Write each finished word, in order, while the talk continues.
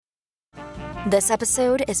This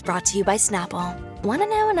episode is brought to you by Snapple. Want to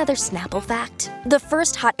know another Snapple fact? The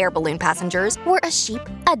first hot air balloon passengers were a sheep,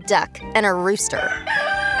 a duck, and a rooster.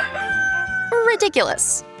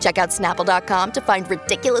 Ridiculous. Check out Snapple.com to find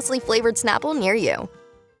ridiculously flavored Snapple near you.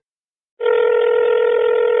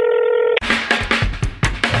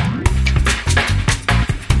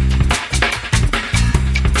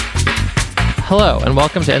 Hello, and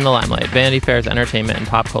welcome to In the Limelight, Vanity Fair's entertainment and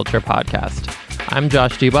pop culture podcast. I'm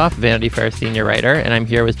Josh Duboff, Vanity Fair's senior writer, and I'm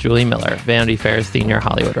here with Julie Miller, Vanity Fair's senior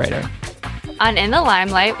Hollywood writer. On In the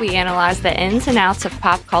Limelight, we analyze the ins and outs of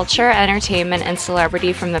pop culture, entertainment, and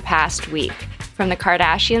celebrity from the past week, from the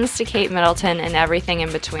Kardashians to Kate Middleton and everything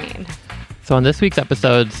in between. So on this week's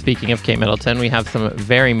episode, speaking of Kate Middleton, we have some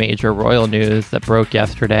very major royal news that broke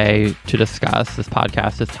yesterday to discuss. This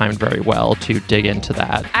podcast is timed very well to dig into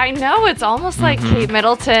that. I know, it's almost like Kate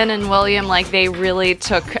Middleton and William, like they really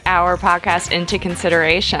took our podcast into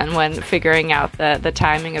consideration when figuring out the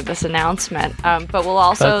timing of this announcement. But we'll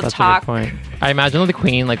also that's talk... a good point. I imagine the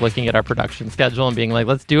Queen like looking at our production schedule and being like,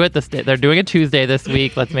 let's do it this day. They're doing it Tuesday this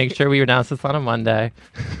week. Let's make sure we announce this on a Monday.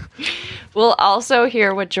 We'll also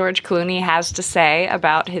hear what George Clooney has to say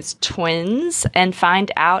about his twins and find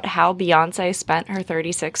out how Beyonce spent her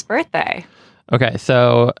 36th birthday. Okay,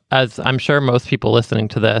 so as I'm sure most people listening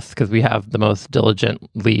to this, because we have the most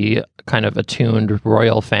diligently kind of attuned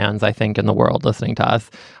royal fans, I think, in the world listening to us,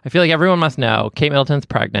 I feel like everyone must know Kate Middleton's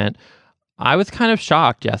pregnant. I was kind of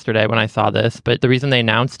shocked yesterday when I saw this, but the reason they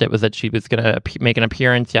announced it was that she was going to make an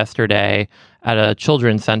appearance yesterday at a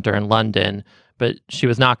children's center in London, but she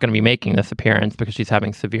was not going to be making this appearance because she's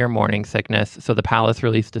having severe morning sickness. So the palace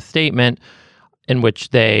released a statement in which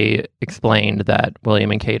they explained that William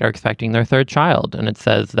and Kate are expecting their third child. And it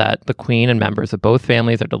says that the Queen and members of both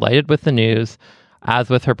families are delighted with the news. As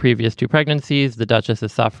with her previous two pregnancies, the Duchess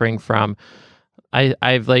is suffering from...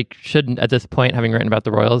 I've shouldn't at this point, having written about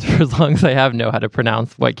the royals for as long as I have, know how to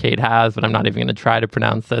pronounce what Kate has, but I'm not even going to try to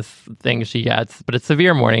pronounce this thing she gets. But it's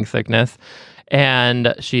severe morning sickness,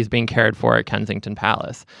 and she's being cared for at Kensington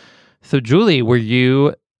Palace. So, Julie, were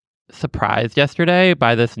you surprised yesterday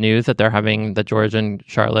by this news that that George and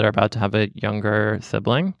Charlotte are about to have a younger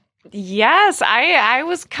sibling? Yes, I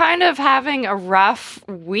was kind of having a rough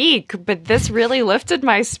week, but this really lifted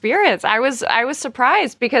my spirits. I was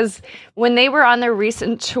surprised because when they were on their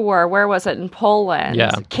recent tour, where was it, in Poland?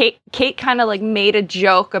 Yeah. Kate kind of like made a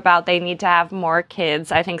joke about they need to have more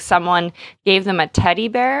kids. I think someone gave them a teddy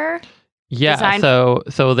bear. Yeah, so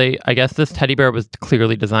I guess this teddy bear was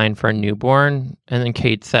clearly designed for a newborn, and then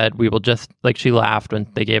Kate said, we will just, she laughed when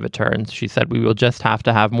they gave it to her, and she said, we will just have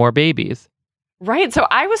to have more babies. Right. So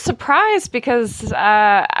I was surprised because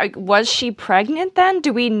was she pregnant then?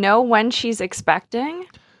 Do we know when she's expecting?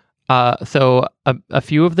 So a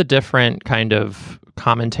few of the different kind of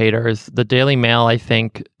commentators, the Daily Mail, I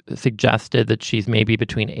think, suggested that she's maybe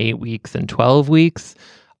between 8 weeks and 12 weeks.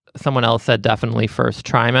 Someone else said definitely first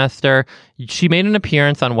trimester. She made an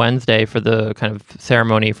appearance on Wednesday for the kind of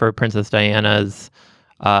ceremony for Princess Diana's.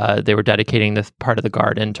 They were dedicating this part of the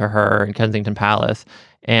garden to her in Kensington Palace.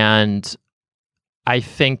 And I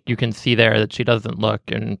think you can see there that she doesn't look,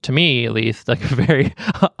 and to me at least, like a very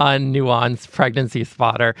unnuanced pregnancy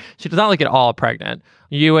spotter. She does not look at all pregnant.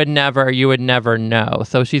 You would never know.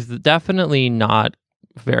 So she's definitely not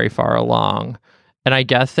very far along. And I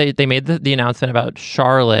guess they made the announcement about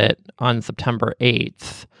Charlotte on September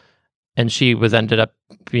 8th, and she ended up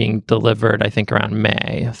being delivered, I think, around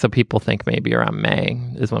May. So people think maybe around May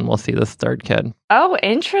is when we'll see this third kid. Oh,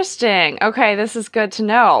 interesting. Okay, this is good to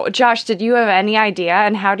know. Josh, did you have any idea?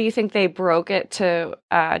 And how do you think they broke it to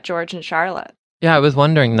George and Charlotte? Yeah, I was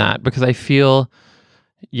wondering that because I feel,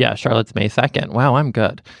 Charlotte's May 2nd. Wow, I'm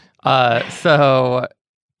good. So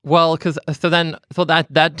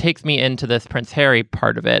that takes me into this Prince Harry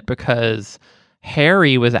part of it, because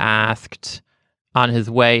Harry was asked on his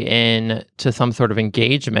way in to some sort of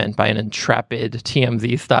engagement by an intrepid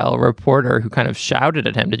TMZ-style reporter who kind of shouted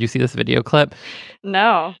at him. Did you see this video clip?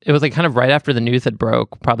 No. It was kind of right after the news had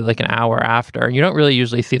broke, probably an hour after. And you don't really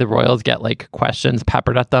usually see the royals get questions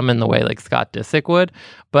peppered at them in the way Scott Disick would.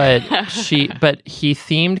 But he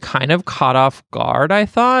seemed kind of caught off guard, I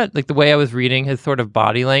thought. The way I was reading his sort of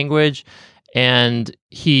body language. And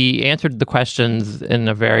he answered the questions in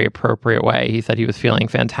a very appropriate way. He said he was feeling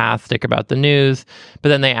fantastic about the news, but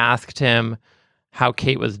then they asked him how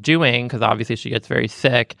Kate was doing, because obviously she gets very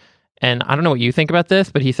sick. And I don't know what you think about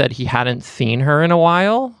this, but he said he hadn't seen her in a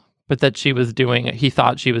while, but that he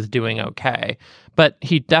thought she was doing okay. But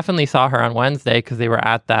he definitely saw her on Wednesday because they were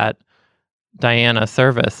at that Diana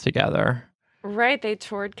service together. Right, they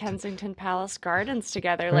toured Kensington Palace Gardens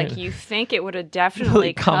together. Right. Like, you think it would have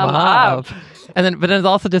definitely Come come up. up. And then, but it's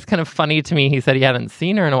also just kind of funny to me. He said he hadn't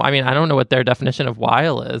seen her in a while. I mean, I don't know what their definition of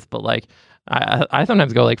while is, but like, I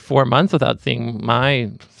sometimes go like 4 months without seeing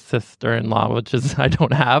my sister-in-law, which is I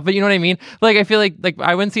don't have. But you know what I mean? Like, I feel like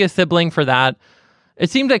I wouldn't see a sibling for that. It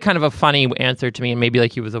seemed like kind of a funny answer to me, and maybe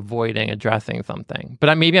like he was avoiding addressing something.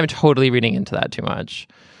 But maybe I'm totally reading into that too much.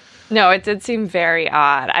 No, it did seem very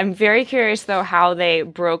odd. I'm very curious, though, how they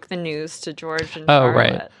broke the news to George and Charlotte.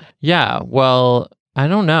 Right. Yeah, well, I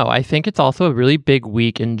don't know. I think it's also a really big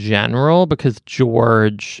week in general because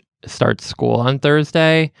George starts school on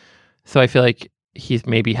Thursday. So I feel like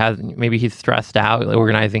maybe he's stressed out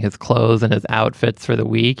organizing his clothes and his outfits for the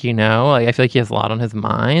week, you know? Like, I feel like he has a lot on his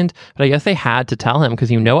mind. But I guess they had to tell him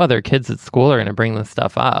because other kids at school are going to bring this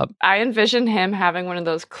stuff up. I envision him having one of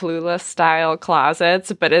those Clueless style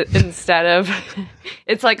closets, but instead of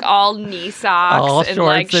it's like all knee socks, all and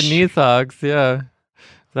shorts and knee socks. Yeah,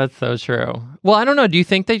 that's so true. Well, I don't know. Do you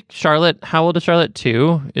think how old is Charlotte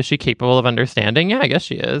 2? Is she capable of understanding? Yeah, I guess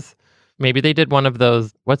she is. Maybe they did one of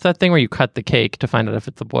those, what's that thing where you cut the cake to find out if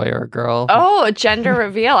it's a boy or a girl? Oh, a gender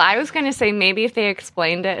reveal. I was going to say maybe if they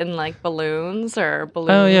explained it in like balloons or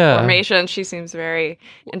balloon formation. She seems very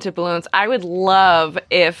into balloons. I would love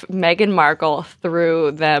if Meghan Markle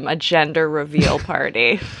threw them a gender reveal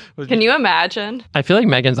party. Can you imagine? I feel like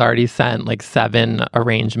Meghan's already sent like 7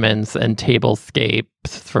 arrangements and tablescapes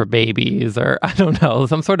for babies, or I don't know,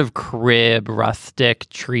 some sort of crib, rustic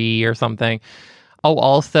tree or something. Oh,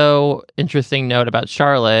 also, interesting note about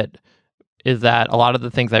Charlotte is that a lot of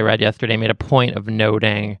the things I read yesterday made a point of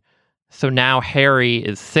noting. So now Harry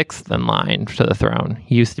is 6th in line to the throne.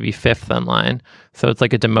 He used to be 5th in line. So it's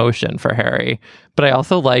like a demotion for Harry. But I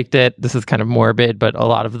also liked it. This is kind of morbid, but a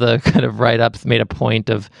lot of the kind of write-ups made a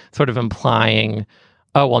point of sort of implying,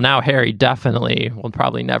 oh, well, now Harry definitely will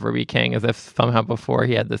probably never be king, as if somehow before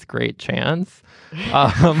he had this great chance.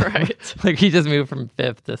 Right. Like he just moved from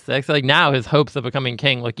 5th to 6th. Like now his hopes of becoming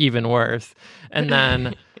king look even worse. And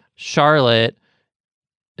then Charlotte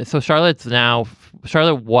was 4th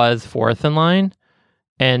in line.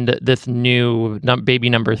 And this new baby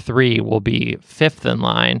number 3 will be 5th in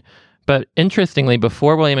line. But interestingly,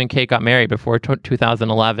 before William and Kate got married, before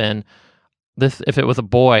 2011, if it was a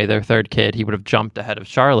boy, their 3rd kid, he would have jumped ahead of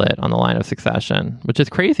Charlotte on the line of succession, which is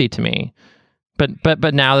crazy to me.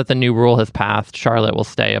 But now that the new rule has passed, Charlotte will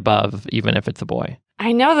stay above, even if it's a boy.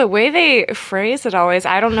 I know the way they phrase it always,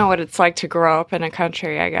 I don't know what it's like to grow up in a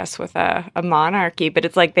country, I guess, with a monarchy, but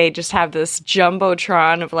it's like they just have this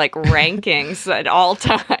jumbotron of like rankings at all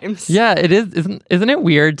times. Yeah, it is. Isn't it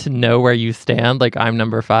weird to know where you stand? Like, I'm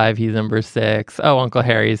number 5, he's number 6. Oh, Uncle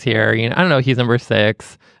Harry's here. I don't know, he's number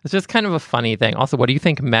 6. It's just kind of a funny thing. Also, what do you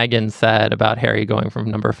think Meghan said about Harry going from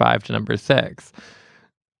number 5 to number 6?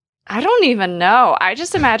 I don't even know. I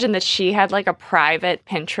just imagine that she had like a private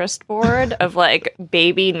Pinterest board of like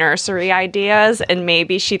baby nursery ideas, and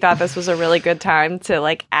maybe she thought this was a really good time to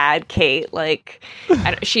like add Kate. Like,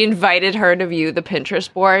 she invited her to view the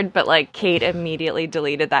Pinterest board, but like Kate immediately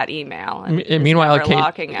deleted that email. And meanwhile,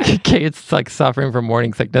 Kate's like suffering from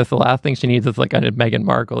morning sickness. The last thing she needs is like a Meghan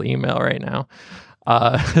Markle email right now.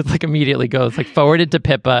 It's like immediately goes like forwarded to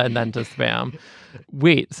Pippa and then to spam.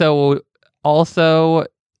 Wait, so also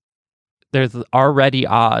there's already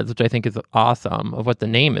odds, which I think is awesome, of what the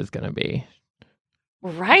name is going to be.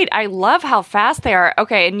 Right. I love how fast they are.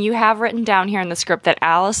 Okay, and you have written down here in the script that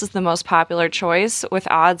Alice is the most popular choice with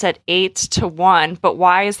odds at 8-1. But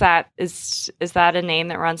why is that? Is that a name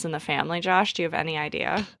that runs in the family, Josh? Do you have any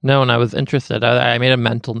idea? No, and I was interested. I made a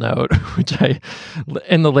mental note, which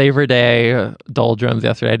in the Labor Day doldrums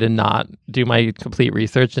yesterday, I did not do my complete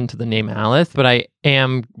research into the name Alice, but I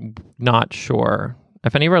am not sure.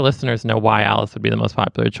 If any of our listeners know why Alice would be the most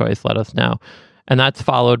popular choice, let us know. And that's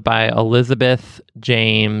followed by Elizabeth,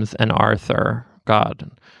 James, and Arthur. God,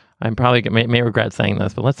 I'm probably may regret saying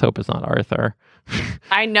this, but let's hope it's not Arthur.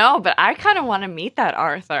 I know, but I kind of want to meet that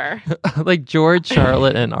Arthur. Like George,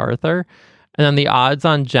 Charlotte, and Arthur. And then the odds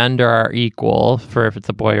on gender are equal for if it's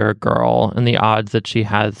a boy or a girl. And the odds that she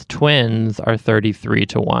has twins are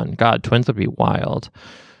 33-1. God, twins would be wild.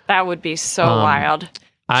 That would be so wild.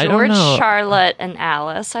 George, Charlotte, and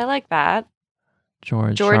Alice. I like that.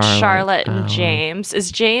 George, Charlotte, and James. Is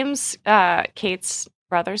James Kate's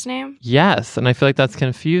brother's name? Yes, and I feel like that's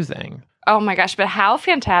confusing. Oh my gosh, but how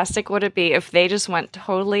fantastic would it be if they just went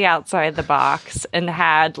totally outside the box and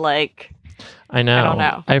had like... I know. I don't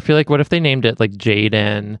know. I feel like what if they named it like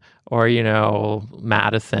Jaden or,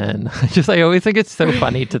 Madison? I always think it's so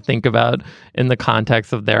funny to think about in the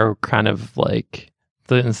context of their kind of like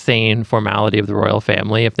the insane formality of the royal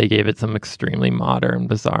family if they gave it some extremely modern,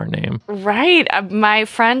 bizarre name. Right. My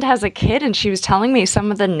friend has a kid and she was telling me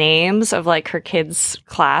some of the names of like her kids'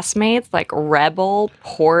 classmates, like Rebel,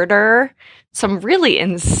 Porter, some really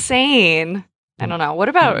insane. I don't know. What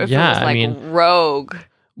about if it was like Rogue?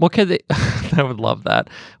 Well, could they, I would love that.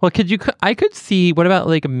 Well, I could see, what about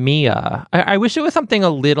like Mia? I wish it was something a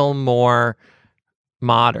little more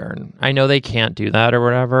modern. I know they can't do that or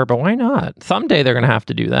whatever, but why not? Someday they're going to have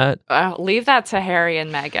to do that. Leave that to Harry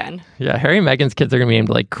and Meghan. Yeah, Harry and Meghan's kids are going to be named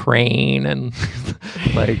like Crane and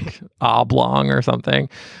like Oblong or something.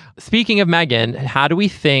 Speaking of Meghan, how do we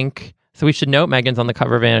think... So we should note Meghan's on the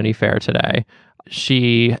cover of Vanity Fair today.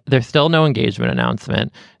 There's still no engagement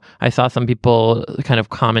announcement. I saw some people kind of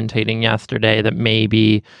commentating yesterday that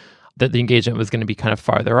maybe that the engagement was going to be kind of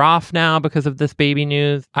farther off now because of this baby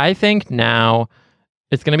news. I think now...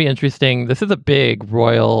 It's going to be interesting. This is a big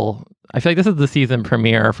royal... I feel like this is the season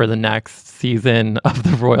premiere for the next season of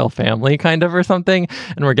the royal family, kind of, or something.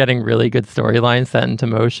 And we're getting really good storylines set into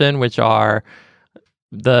motion, which are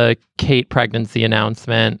the Kate pregnancy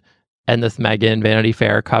announcement and this Meghan Vanity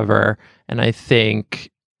Fair cover. And I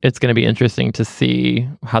think it's going to be interesting to see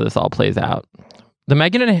how this all plays out. The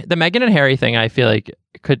Meghan and Harry thing, I feel like,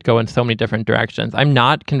 could go in so many different directions. I'm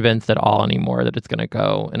not convinced at all anymore that it's going to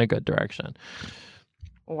go in a good direction.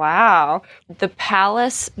 Wow. The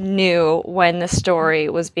palace knew when the story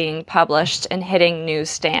was being published and hitting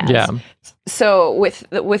newsstands. Yeah. So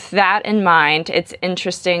with that in mind, it's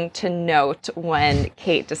interesting to note when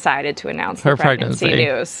Kate decided to announce her pregnancy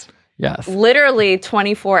news. Yes. Literally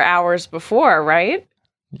 24 hours before, right?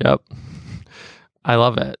 Yep. I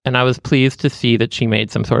love it. And I was pleased to see that she made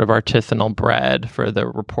some sort of artisanal bread for the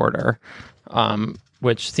reporter,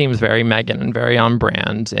 which seems very Meghan and very on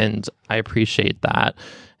brand, and I appreciate that.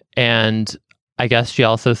 And I guess she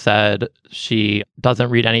also said she doesn't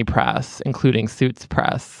read any press, including Suits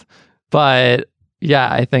press. But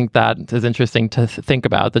yeah, I think that is interesting to think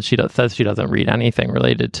about, that says she doesn't read anything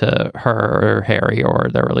related to her or Harry or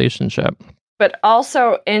their relationship. But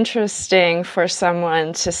also interesting for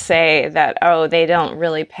someone to say that, oh, they don't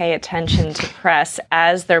really pay attention to press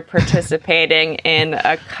as they're participating in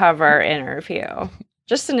a cover interview.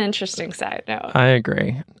 Just an interesting side note. I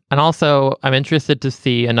agree. And also, I'm interested to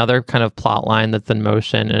see another kind of plot line that's in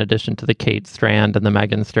motion in addition to the Kate strand and the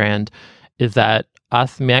Meghan strand, is that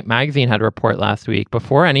Us Magazine had a report last week,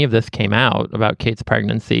 before any of this came out about Kate's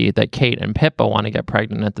pregnancy, that Kate and Pippa want to get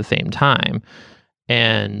pregnant at the same time.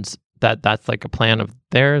 And that's like a plan of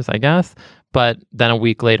theirs, I guess. But then a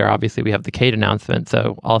week later, obviously, we have the Kate announcement.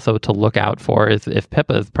 So also to look out for is if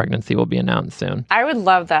Pippa's pregnancy will be announced soon. I would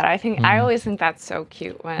love that. I always think that's so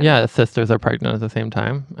cute when... Yeah, sisters are pregnant at the same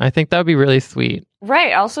time. I think that would be really sweet.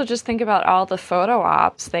 Right. Also, just think about all the photo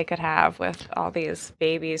ops they could have with all these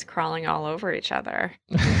babies crawling all over each other.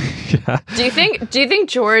 Yeah. Do you think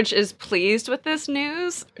George is pleased with this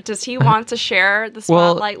news? Does he want to share the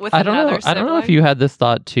spotlight with another sibling? I don't know if you had this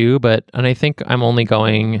thought too, and I think I'm only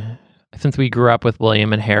going... Since we grew up with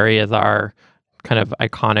William and Harry as our kind of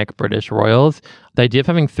iconic British royals, the idea of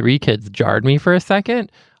having 3 kids jarred me for a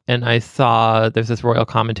second. And I saw there's this royal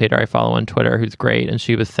commentator I follow on Twitter who's great. And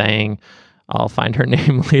she was saying, I'll find her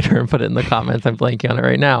name later and put it in the comments. I'm blanking on it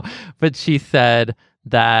right now. But she said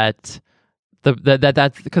that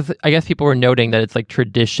that's because I guess people were noting that it's like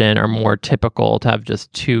tradition or more typical to have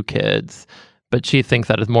just 2 kids. But she thinks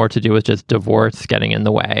that has more to do with just divorce getting in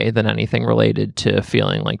the way than anything related to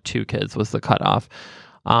feeling like 2 kids was the cutoff.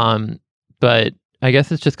 But I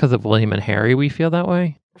guess it's just because of William and Harry we feel that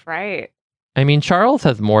way. Right. I mean, Charles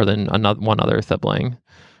has more than one other sibling.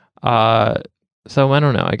 So I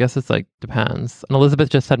don't know. I guess it's like depends. And Elizabeth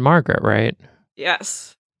just said Margaret, right?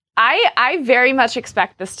 Yes. I very much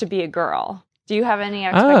expect this to be a girl. Do you have any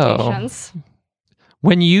expectations? Oh.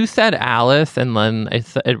 When you said Alice and then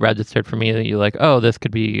it registered for me that you like, oh, this could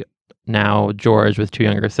be now George with 2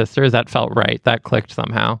 younger sisters, that felt right. That clicked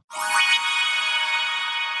somehow.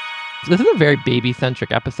 This is a very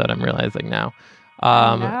baby-centric episode, I'm realizing now.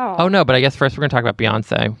 Oh, no, but I guess first we're going to talk about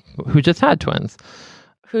Beyonce, who just had twins.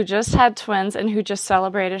 Who just had twins and who just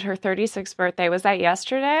celebrated her 36th birthday. Was that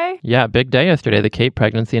yesterday? Yeah, big day yesterday. The Kate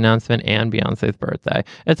pregnancy announcement and Beyonce's birthday.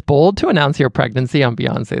 It's bold to announce your pregnancy on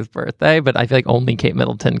Beyonce's birthday, but I feel like only Kate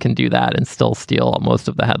Middleton can do that and still steal most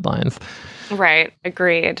of the headlines. Right,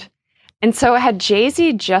 agreed. And so had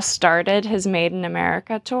Jay-Z just started his Made in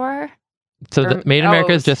America tour? So the Made in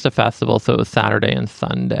America is just a festival, so it was Saturday and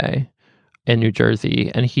Sunday in New Jersey,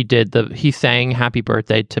 and he sang Happy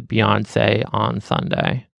Birthday to Beyonce on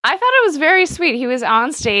Sunday. I thought it was very sweet. He was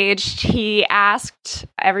on stage. He asked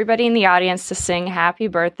everybody in the audience to sing Happy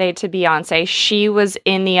Birthday to Beyonce. She was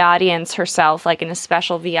in the audience herself, like in a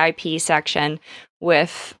special VIP section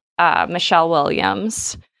with Michelle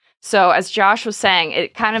Williams. So as Josh was saying,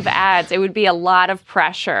 it kind of adds, it would be a lot of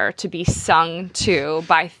pressure to be sung to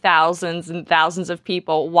by thousands and thousands of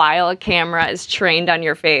people while a camera is trained on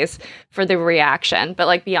your face for the reaction. But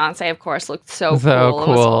like Beyonce, of course, looked so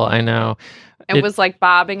cool. I know. It was like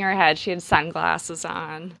bobbing her head. She had sunglasses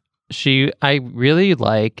on. I really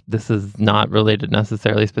like, this is not related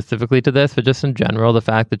necessarily specifically to this, but just in general, the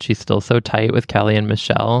fact that she's still so tight with Kelly and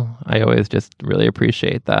Michelle. I always just really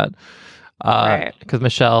appreciate that. Because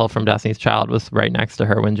Michelle from Destiny's Child was right next to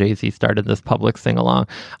her when Jay-Z started this public sing-along.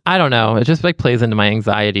 I don't know. It just like plays into my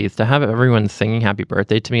anxieties. To have everyone singing Happy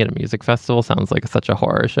Birthday to me at a music festival sounds like such a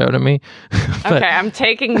horror show to me. Okay, I'm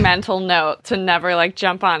taking mental note to never like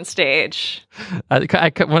jump on stage. When I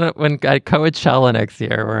Coachella next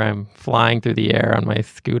year, where I'm flying through the air on my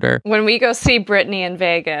scooter. When we go see Britney in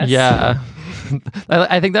Vegas. Yeah.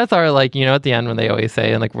 I think that's our, like, at the end when they always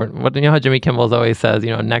say, and like, how Jimmy Kimmel's always says,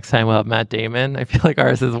 next time we'll have Matt Damon. I feel like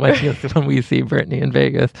ours is when we see Britney in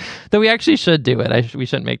Vegas. Though we actually should do it. We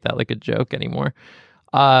shouldn't make that like a joke anymore.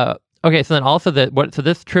 Okay, so then also so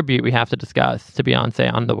this tribute we have to discuss to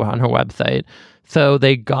Beyonce on her website. So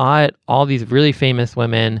they got all these really famous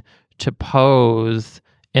women to pose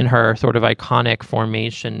in her sort of iconic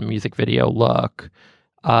formation music video look.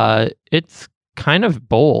 It's kind of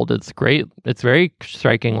bold. It's great. It's very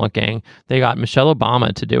striking looking. They got Michelle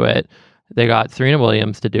Obama to do it. They got Serena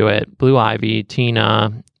Williams to do it. Blue Ivy,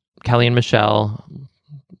 Tina, Kelly and Michelle.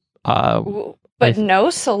 But no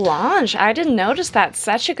Solange. I didn't notice that.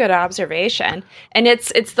 Such a good observation. And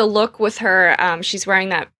it's the look with her. She's wearing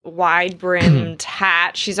that wide brimmed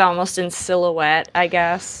hat. She's almost in silhouette, I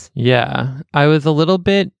guess. Yeah, I was a little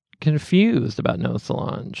bit confused about no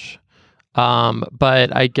Solange.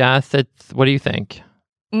 But I guess what do you think?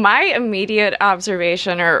 My immediate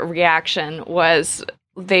observation or reaction was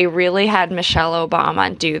they really had Michelle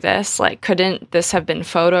Obama do this. Like, couldn't this have been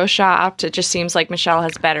photoshopped? It just seems like Michelle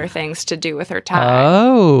has better things to do with her time.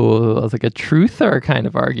 Oh, it was like a truther kind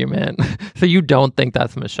of argument. So you don't think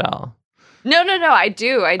that's Michelle? No, I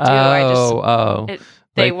do.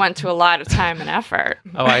 They went to a lot of time and effort.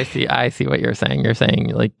 Oh, I see what you're saying. You're saying,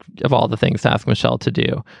 like, of all the things to ask Michelle to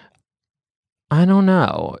do. I don't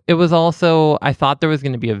know. It was also, I thought there was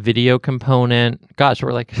going to be a video component. Gosh,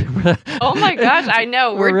 we're like, oh my gosh, I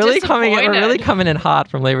know. We're really coming in hot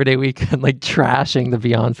from Labor Day weekend, like trashing the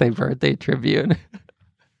Beyonce birthday tribute.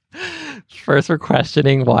 First, we're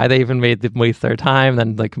questioning why they even made them waste their time,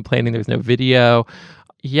 then like complaining there's no video.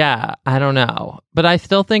 Yeah, I don't know. But I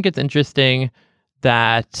still think it's interesting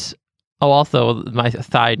that. Oh, also, my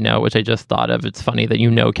side note, which I just thought of, it's funny that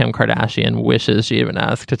Kim Kardashian wishes she even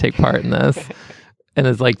asked to take part in this and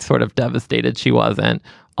is like sort of devastated she wasn't.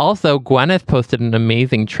 Also, Gwyneth posted an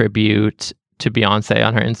amazing tribute to Beyonce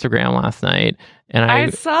on her Instagram last night. And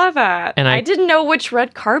I saw that. And I didn't know which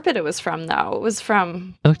red carpet it was from, though. It was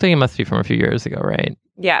from... It looked like it must be from a few years ago, right?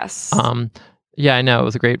 Yes. Yeah, I know. It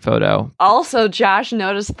was a great photo. Also, Josh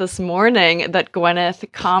noticed this morning that Gwyneth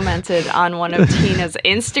commented on one of Tina's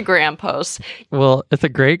Instagram posts. Well, it's a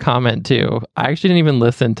great comment, too. I actually didn't even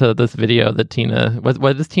listen to this video that Tina...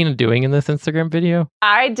 What is Tina doing in this Instagram video?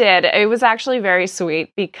 I did. It was actually very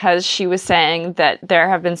sweet because she was saying that there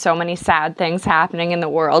have been so many sad things happening in the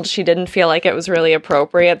world. She didn't feel like it was really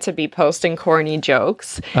appropriate to be posting corny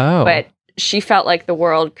jokes. Oh. But she felt like the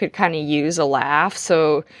world could kind of use a laugh.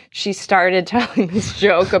 So she started telling this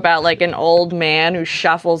joke about like an old man who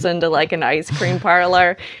shuffles into like an ice cream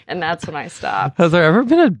parlor. And that's when I stopped. Has there ever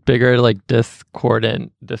been a bigger like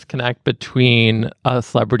disconnect between a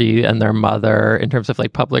celebrity and their mother in terms of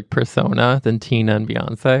like public persona than Tina and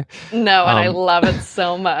Beyonce? No, and I love it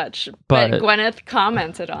so much. But Gwyneth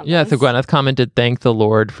commented on this. So Gwyneth commented, "Thank the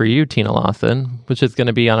Lord for you, Tina Lawson," which is going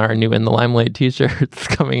to be on our new In the Limelight t-shirts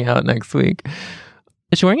coming out next week.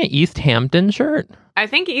 Is she wearing an East Hampton shirt? I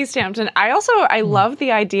think East Hampton. I love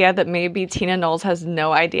the idea that maybe Tina Knowles has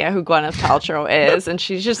no idea who Gwyneth Paltrow is. And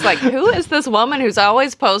she's just like, who is this woman who's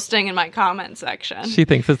always posting in my comment section? She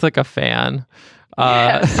thinks it's like a fan.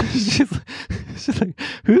 Yes. she's like,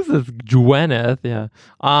 who's this Gwyneth? Yeah.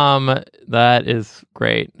 That is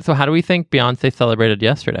great. So how do we think Beyonce celebrated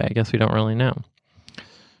yesterday? I guess we don't really know.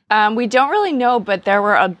 We don't really know, but there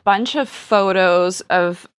were a bunch of photos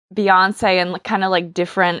of Beyonce in kind of like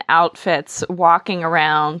different outfits walking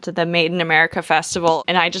around the Made in America festival.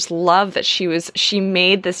 And I just love that she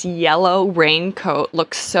made this yellow raincoat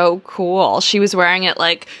look so cool. She was wearing it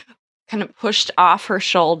like kind of pushed off her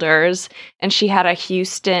shoulders, and she had a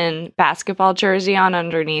Houston basketball jersey on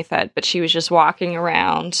underneath it, but she was just walking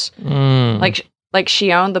around like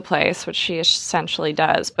she owned the place, which she essentially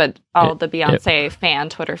does. But all the Beyonce fan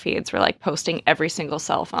Twitter feeds were like posting every single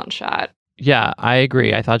cell phone shot. Yeah, I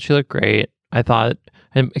agree. I thought she looked great. I thought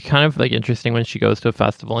it's kind of like interesting when she goes to a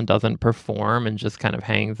festival and doesn't perform and just kind of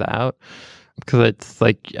hangs out, because it's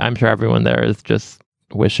like I'm sure everyone there is just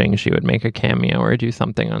wishing she would make a cameo or do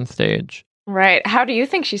something on stage. Right. How do you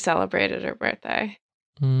think she celebrated her birthday?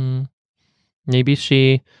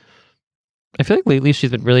 Maybe I feel like lately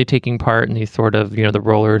she's been really taking part in these sort of, the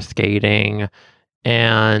roller skating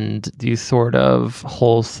and these sort of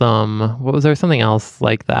wholesome, what was there something else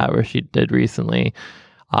like that where she did recently,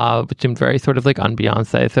 which seemed very sort of like on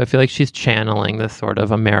Beyonce. So I feel like she's channeling this sort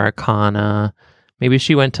of Americana. Maybe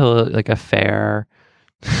she went to like a fair,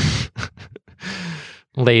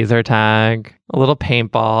 laser tag, a little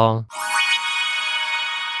paintball.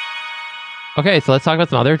 Okay, so let's talk about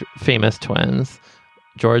some other famous twins.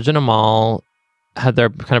 George and Amal had their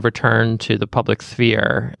kind of return to the public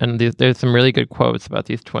sphere, and there's some really good quotes about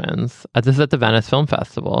these twins. This is at the Venice Film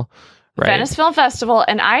Festival, right? Venice Film Festival,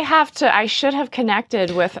 and I should have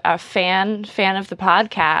connected with a fan of the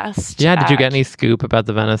podcast. Yeah, did you get any scoop about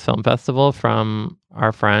the Venice Film Festival from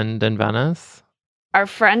our friend in Venice? Our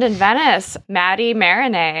friend in Venice, Maddie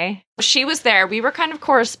Marinay. She was there. We were kind of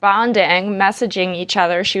corresponding, messaging each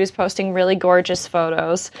other. She was posting really gorgeous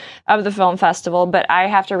photos of the film festival, but I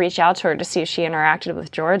have to reach out to her to see if she interacted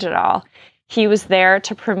with George at all. He was there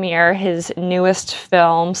to premiere his newest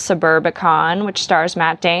film, Suburbicon, which stars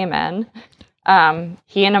Matt Damon.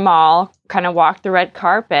 He and Amal kind of walked the red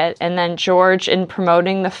carpet, and then George, in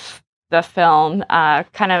promoting the film,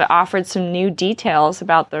 kind of offered some new details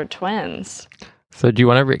about their twins. So do you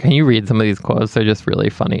want to can you read some of these quotes? They're just really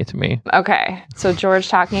funny to me. Okay. So George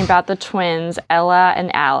talking about the twins, Ella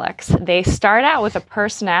and Alex. They start out with a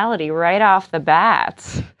personality right off the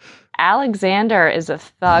bat. Alexander is a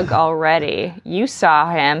thug already. You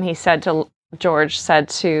saw him, George said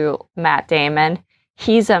to Matt Damon.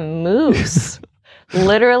 He's a moose.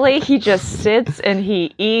 Literally, he just sits and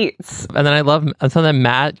he eats. And then I love something that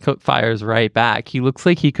Matt fires right back. He looks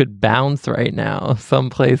like he could bounce right now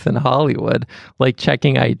someplace in Hollywood, like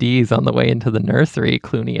checking IDs on the way into the nursery,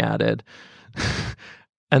 Clooney added.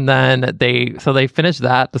 And then they finish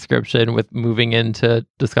that description with moving into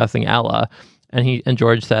discussing Ella. And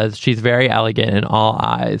George says, she's very elegant in all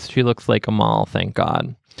eyes. She looks like Amal, thank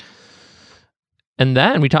God. And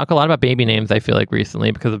then we talk a lot about baby names, I feel like,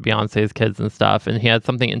 recently because of Beyonce's kids and stuff. And he had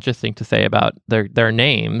something interesting to say about their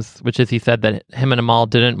names, which is he said that him and Amal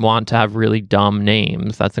didn't want to have really dumb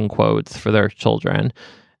names, that's in quotes, for their children.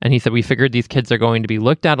 And he said, we figured these kids are going to be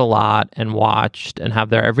looked at a lot and watched and have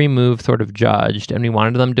their every move sort of judged. And we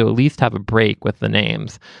wanted them to at least have a break with the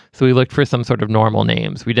names. So we looked for some sort of normal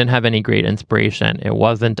names. We didn't have any great inspiration. It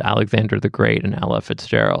wasn't Alexander the Great and Ella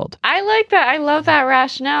Fitzgerald. I like that. I love that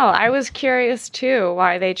rationale. I was curious too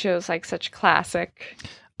why they chose like such classic.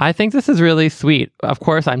 I think this is really sweet. Of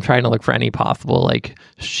course, I'm trying to look for any possible like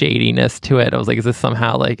shadiness to it. I was like, is this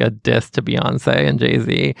somehow like a diss to Beyonce and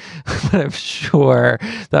Jay-Z? But I'm sure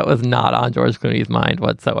that was not on George Clooney's mind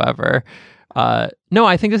whatsoever. No,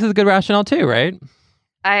 I think this is a good rationale too, right?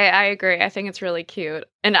 I agree. I think it's really cute.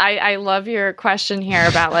 And I love your question here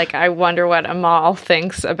about like, I wonder what Amal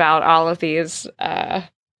thinks about all of these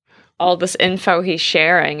all this info he's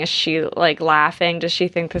sharing. Is she like laughing? Does she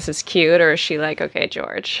think this is cute, or is she like, okay,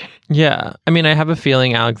 George? Yeah. I mean, I have a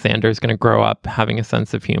feeling Alexander is going to grow up having a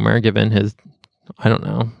sense of humor given his, I don't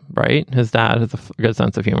know, right? His dad has a good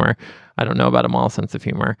sense of humor. I don't know about Amal's sense of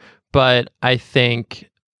humor, but I think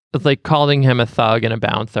it's like calling him a thug and a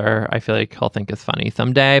bouncer. I feel like he'll think is funny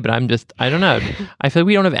someday, but I don't know. I feel like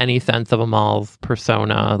we don't have any sense of Amal's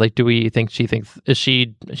persona. Like, do we think she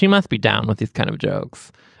must be down with these kind of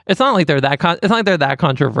jokes. It's not like they're that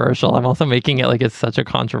controversial. I'm also making it like it's such a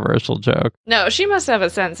controversial joke. No, she must have a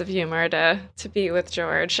sense of humor to be with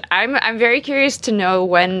George. I'm very curious to know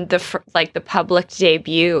when the public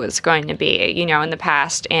debut is going to be. You know, in the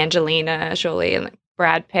past, Angelina Jolie and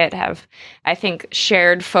Brad Pitt have, I think,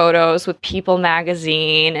 shared photos with People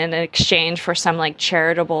magazine in exchange for some like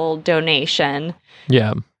charitable donation.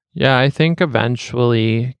 Yeah. I think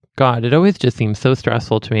eventually, God, it always just seems so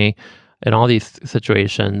stressful to me in all these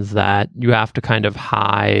situations that you have to kind of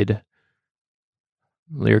hide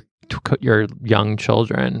your young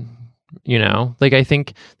children, you know? Like, I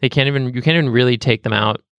think you can't even really take them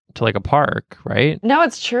out to like a park, right? No,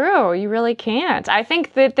 it's true. You really can't. I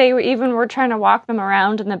think that they even were trying to walk them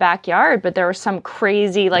around in the backyard, but there was some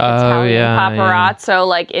crazy like Italian paparazzo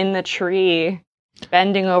like in the tree.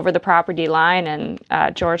 bending over the property line, and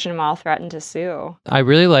George and Amal threatened to sue. I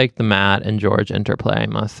really like the Matt and George interplay, I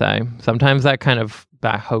must say. Sometimes that kind of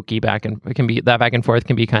back and forth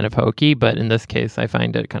can be kind of hokey, but in this case I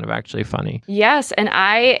find it kind of actually funny. Yes, and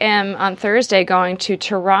I am on Thursday going to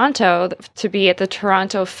Toronto to be at the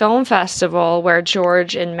Toronto Film Festival, where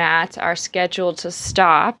George and Matt are scheduled to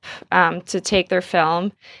stop to take their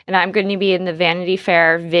film, and I'm going to be in the Vanity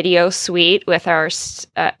Fair video suite with our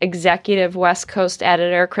executive West Coast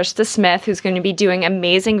editor Krista Smith, who's going to be doing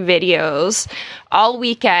amazing videos all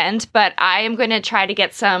weekend. But I am going to try to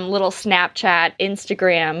get some little Snapchat, Instagram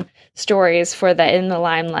stories for the In the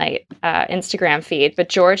Limelight Instagram feed. But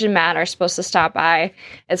George and Matt are supposed to stop by,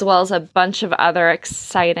 as well as a bunch of other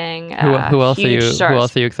exciting who else stars. Who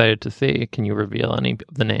else are you excited to see? Can you reveal any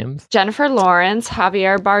of the names? Jennifer Lawrence,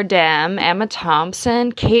 Javier Bardem, Emma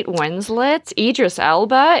Thompson, Kate Winslet, Idris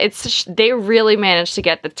Elba. They really managed to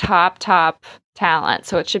get the top talent,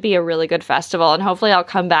 so it should be a really good festival, and hopefully I'll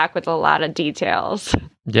come back with a lot of details.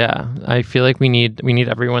 Yeah, I feel like we need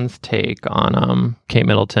everyone's take on Kate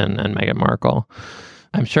Middleton and Meghan Markle.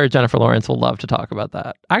 I'm sure Jennifer Lawrence will love to talk about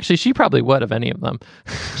that. Actually, she probably would of any of them.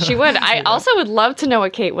 She would. I also would love to know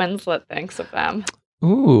what Kate Winslet thinks of them.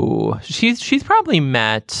 Ooh, she's probably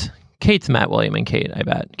Kate's met William and Kate, I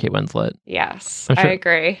bet. Kate Winslet. Yes, sure. I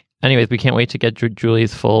agree. Anyways, we can't wait to get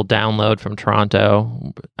Julie's full download from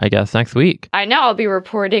Toronto, I guess, next week. I know. I'll be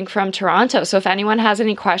reporting from Toronto. So if anyone has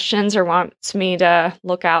any questions or wants me to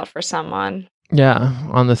look out for someone. Yeah,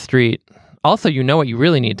 on the street. Also, you know what you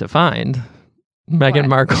really need to find? Meghan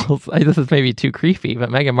Markle's, this is maybe too creepy, but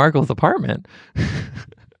Meghan Markle's apartment.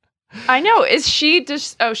 I know. Is she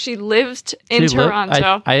just... Oh, she lived in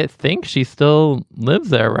Toronto. I think she still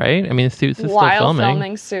lives there, right? I mean, Suits is While still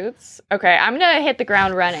filming Suits. Okay, I'm going to hit the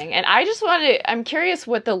ground running. And I just I'm curious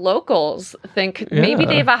what the locals think. Yeah. Maybe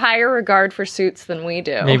they have a higher regard for Suits than we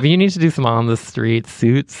do. Maybe you need to do some on the street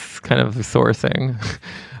Suits kind of sourcing.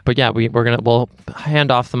 But yeah, we'll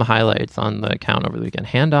hand off some highlights on the account over the weekend.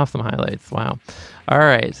 Hand off some highlights. Wow. All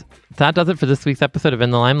right. That does it for this week's episode of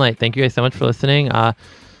In the Limelight. Thank you guys so much for listening.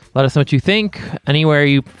 Let us know what you think anywhere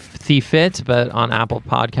you see fit, but on Apple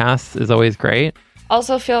Podcasts is always great.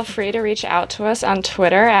 Also, feel free to reach out to us on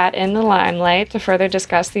Twitter at In the Limelight to further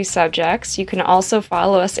discuss these subjects. You can also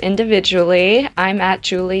follow us individually. I'm at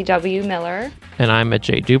Julie W. Miller. And I'm at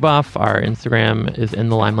Jay Duboff. Our Instagram is In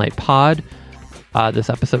the Limelight Pod. This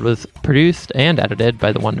episode was produced and edited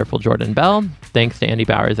by the wonderful Jordan Bell. Thanks to Andy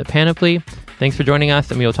Bowers at Panoply. Thanks for joining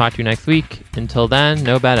us, and we will talk to you next week. Until then,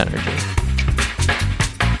 no bad energy.